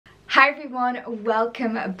Hi everyone,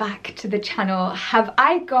 welcome back to the channel. Have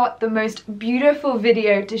I got the most beautiful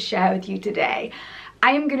video to share with you today?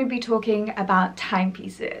 I am going to be talking about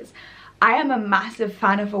timepieces. I am a massive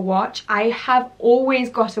fan of a watch. I have always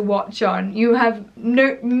got a watch on. You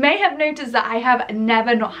may have noticed that I have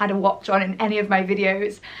never not had a watch on in any of my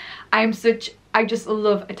videos. I just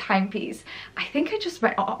love a timepiece. I think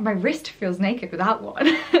my wrist feels naked without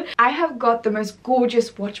one. I have got the most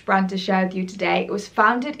gorgeous watch brand to share with you today. It was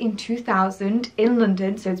founded in 2000 in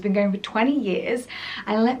London, so it's been going for 20 years.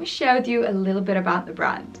 And let me share with you a little bit about the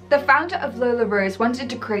brand. The founder of Lola wanted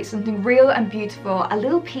to create something real and beautiful, a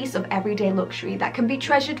little piece of everyday luxury that can be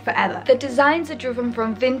treasured forever. The designs are driven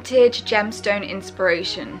from vintage gemstone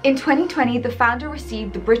inspiration. In 2020, the founder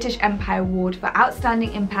received the British Empire Award for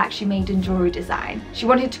outstanding impact she made in jewelry design. She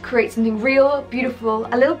wanted to create something real, beautiful,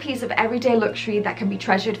 a little piece of everyday luxury that can be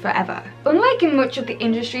treasured forever. Unlike in much of the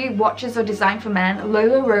industry, watches are designed for men.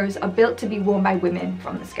 Lola Rose are built to be worn by women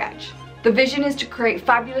from the sketch. The vision is to create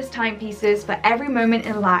fabulous timepieces for every moment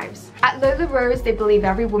in lives. At Lola Rose, they believe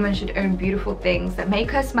every woman should own beautiful things that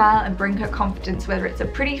make her smile and bring her confidence, whether it's a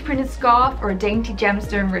pretty printed scarf or a dainty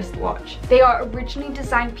gemstone wristwatch. They are originally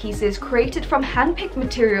designed pieces created from hand-picked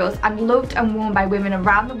materials and loved and worn by women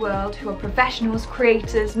around the world who are professionals,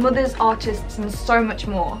 creators, mothers, artists, and so much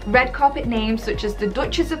more. Red carpet names such as the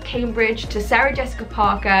Duchess of Cambridge to Sarah Jessica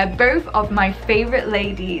Parker, both of my favorite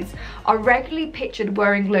ladies, are regularly pictured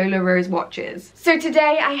wearing Lola Rose watches. So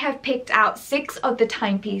today I have picked out 6 of the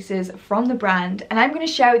timepieces from the brand, and I'm going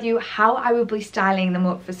to share with you how I will be styling them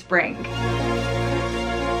up for spring.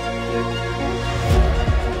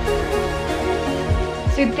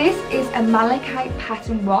 So this is a malachite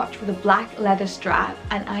pattern watch with a black leather strap,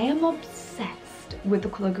 and I am obsessed with the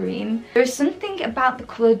color green. There's something about the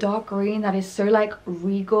color dark green that is so like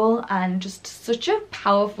regal and just such a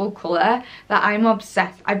powerful color that I'm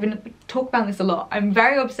obsessed. I've been talking about this a lot. I'm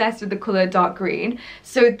very obsessed with the color dark green.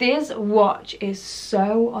 So this watch is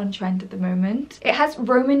so on trend at the moment. It has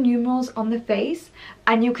Roman numerals on the face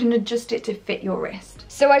and you can adjust it to fit your wrist.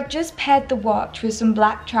 So I've just paired the watch with some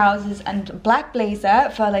black trousers and a black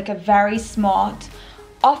blazer for like a very smart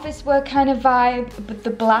office wear kind of vibe, but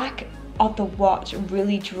the black of the watch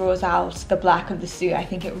really draws out the black of the suit. I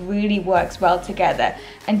think it really works well together,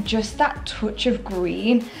 and just that touch of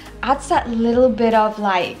green adds that little bit of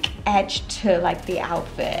like edge to like the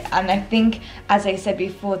outfit. And I think, as I said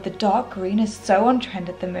before, the dark green is so on trend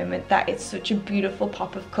at the moment that it's such a beautiful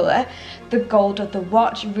pop of color. The gold of the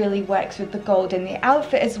watch really works with the gold in the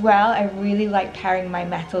outfit as well. I really like pairing my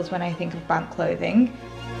metals when I think of bank clothing.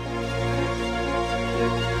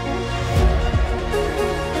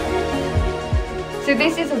 So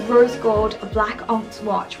this is a rose gold black onyx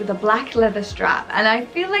watch with a black leather strap, and I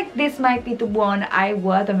feel like this might be the one I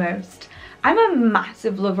wear the most. I'm a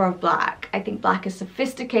massive lover of black. I think black is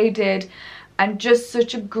sophisticated and just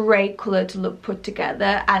such a great color to look put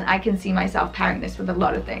together, and I can see myself pairing this with a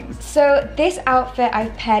lot of things. So this outfit,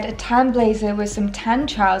 I've paired a tan blazer with some tan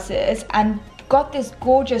trousers and got this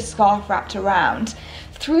gorgeous scarf wrapped around.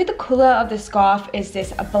 Through the color of the scarf is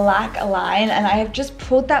this black line, and I have just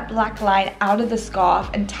pulled that black line out of the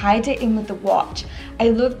scarf and tied it in with the watch. I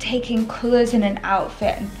love taking colors in an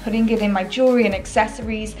outfit and putting it in my jewelry and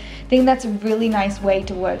accessories. I think that's a really nice way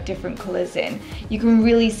to work different colors in. You can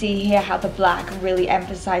really see here how the black really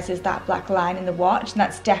emphasizes that black line in the watch, and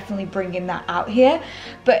that's definitely bringing that out here.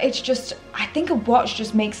 But it's just, I think a watch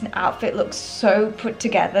just makes an outfit look so put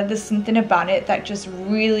together. There's something about it that just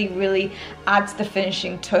really adds the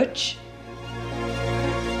finishing touch.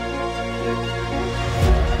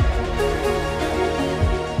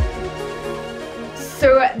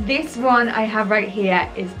 So this one I have right here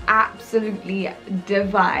is absolutely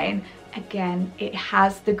divine. Again, it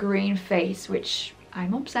has the green face, which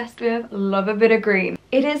I'm obsessed with. Love a bit of green.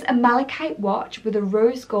 It is a malachite watch with a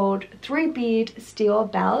rose gold 3-bead steel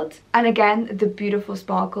belt, and again the beautiful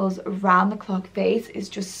sparkles around the clock face is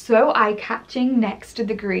just so eye-catching next to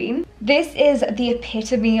the green. This is the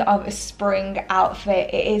epitome of a spring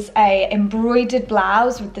outfit. It is a embroidered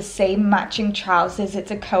blouse with the same matching trousers.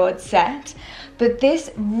 It's a co-ed set. But this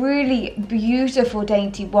really beautiful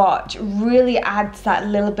dainty watch really adds that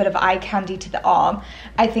little bit of eye candy to the arm.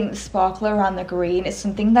 I think the sparkle around the green is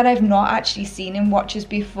something that I've not actually seen in watches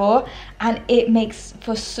before, and it makes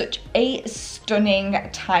for such a stunning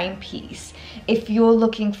timepiece. If you're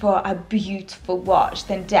looking for a beautiful watch,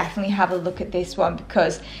 then definitely have a look at this one,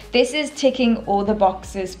 because this is ticking all the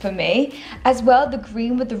boxes for me. As well, the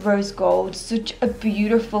green with the rose gold, such a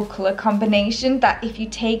beautiful color combination that if you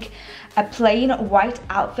take a plain white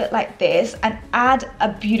outfit like this and add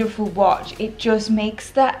a beautiful watch, it just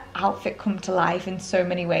makes the outfit come to life in so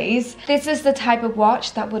many ways. This is the type of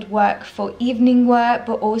watch that would work for evening wear,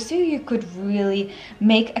 but also you could really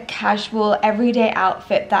make a casual everyday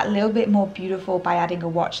outfit that little bit more beautiful by adding a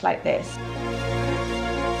watch like this.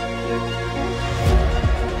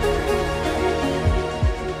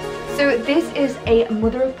 So this is a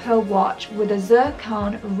mother of pearl watch with a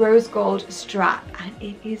zircon rose gold strap, and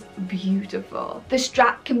it is beautiful. The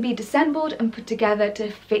strap can be disassembled and put together to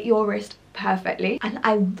fit your wrist perfectly, and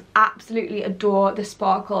I absolutely adore the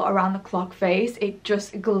sparkle around the clock face. It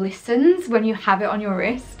just glistens when you have it on your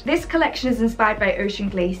wrist. This collection is inspired by ocean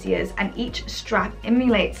glaciers, and each strap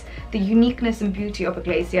emulates the uniqueness and beauty of a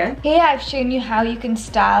glacier. Here I've shown you how you can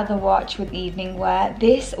style the watch with evening wear.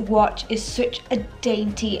 This watch is such a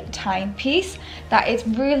dainty timepiece that it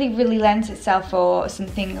really lends itself for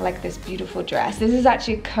something like this beautiful dress. This is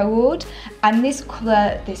actually a cord, and this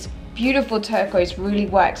color, this beautiful turquoise, really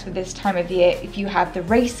works for this time of year. If you have the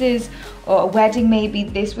races or a wedding maybe,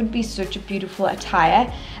 this would be such a beautiful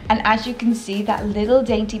attire. And as you can see, that little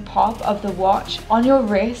dainty pop of the watch on your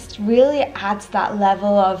wrist really adds that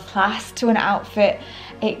level of class to an outfit.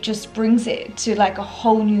 It just brings it to like a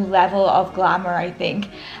whole new level of glamour, I think.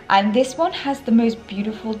 And this one has the most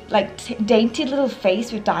beautiful, like dainty little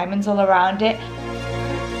face with diamonds all around it.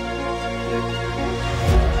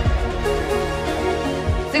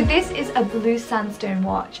 So this is a blue sandstone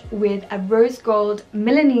watch with a rose gold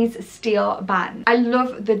Milanese steel band. I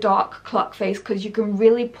love the dark clock face because you can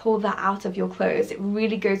really pull that out of your clothes. It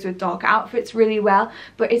really goes with dark outfits really well,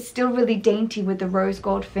 but it's still really dainty with the rose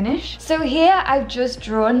gold finish. So here I've just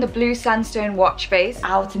drawn the blue sandstone watch face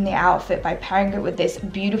out in the outfit by pairing it with this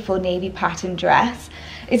beautiful navy pattern dress.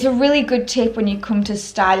 It's a really good tip when you come to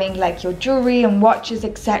styling like your jewelry and watches,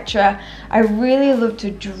 etc. I really love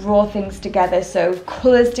to draw things together, so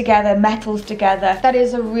colors together, metals together. That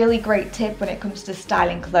is a really great tip when it comes to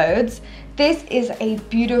styling clothes. This is a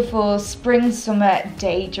beautiful spring summer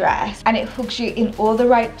day dress, and it hooks you in all the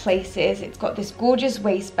right places. It's got this gorgeous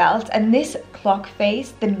waist belt, and this clock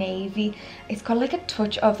face, the navy, it's got like a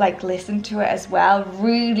touch of like glisten to it as well.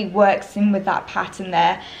 Really works in with that pattern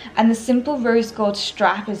there. And the simple rose gold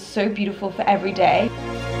strap is so beautiful for every day.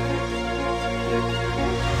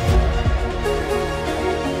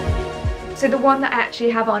 So the one that I actually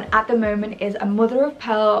have on at the moment is a mother of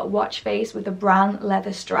pearl watch face with a brown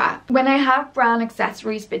leather strap. When I have brown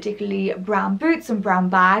accessories, particularly brown boots and brown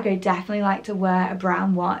bag, I definitely like to wear a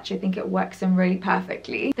brown watch. I think it works in really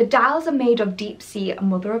perfectly. The dials are made of deep sea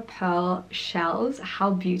mother of pearl shells. How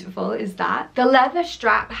beautiful is that? The leather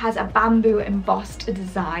strap has a bamboo embossed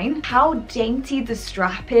design. How dainty the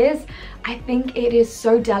strap is. I think it is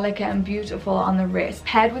so delicate and beautiful on the wrist.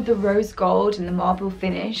 Paired with the rose gold and the marble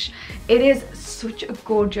finish, it is such a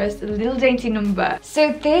gorgeous little dainty number.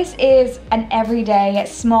 So this is an everyday,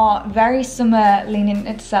 smart, very summer, leaning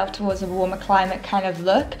itself towards a warmer climate kind of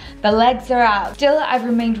look. The legs are out. Still, I've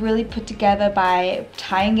remained really put together by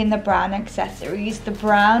tying in the brown accessories. The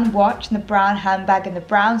brown watch and the brown handbag and the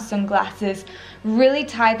brown sunglasses really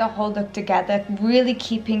tie the whole look together, really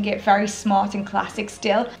keeping it very smart and classic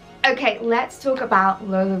still. Okay, let's talk about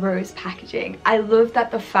Lola Rose packaging. I love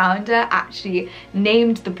that the founder actually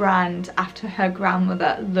named the brand after her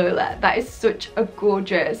grandmother, Lola. That is such a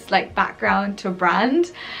gorgeous like background to a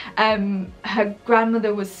brand. Her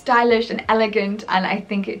grandmother was stylish and elegant, and I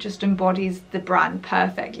think it just embodies the brand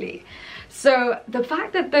perfectly. So the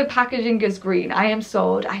fact that the packaging is green, I am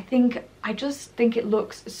sold. I just think it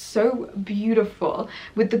looks so beautiful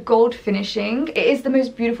with the gold finishing. It is the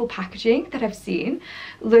most beautiful packaging that I've seen.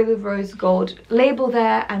 Lola Rose gold label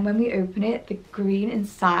there, and when we open it, the green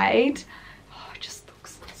inside, oh, it just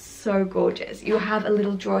looks so gorgeous. You have a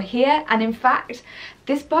little drawer here, and in fact,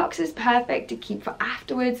 this box is perfect to keep for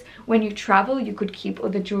afterwards. When you travel, you could keep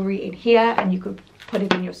other jewelry in here, and you could put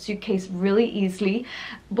it in your suitcase really easily,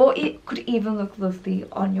 but it could even look lovely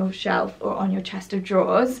on your shelf or on your chest of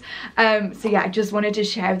drawers. So yeah, I just wanted to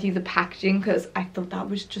share with you the packaging because I thought that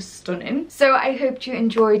was just stunning. So I hope you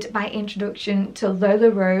enjoyed my introduction to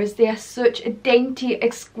Lola Rose. They are such a dainty,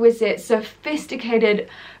 exquisite, sophisticated,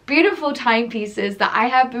 beautiful timepieces that I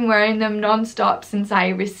have been wearing them non-stop since I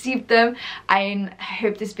received them. I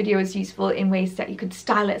hope this video was useful in ways that you could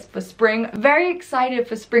style it for spring. Very excited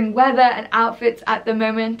for spring weather and outfits at the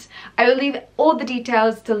moment. I will leave all the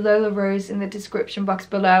details to Lola Rose in the description box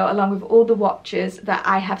below, along with all the watches that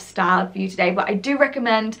I have styled for you today. But I do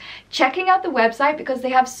recommend checking out the website because they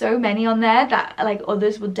have so many on there that like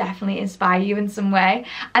others will definitely inspire you in some way.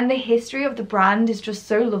 And the history of the brand is just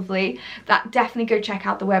so lovely that definitely go check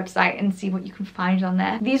out the website website and see what you can find on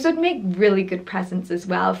there. These would make really good presents as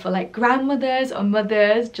well for like grandmothers or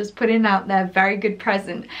mothers, just putting out their very good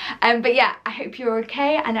present. But yeah, I hope you're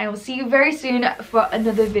okay, and I will see you very soon for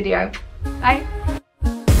another video. Bye.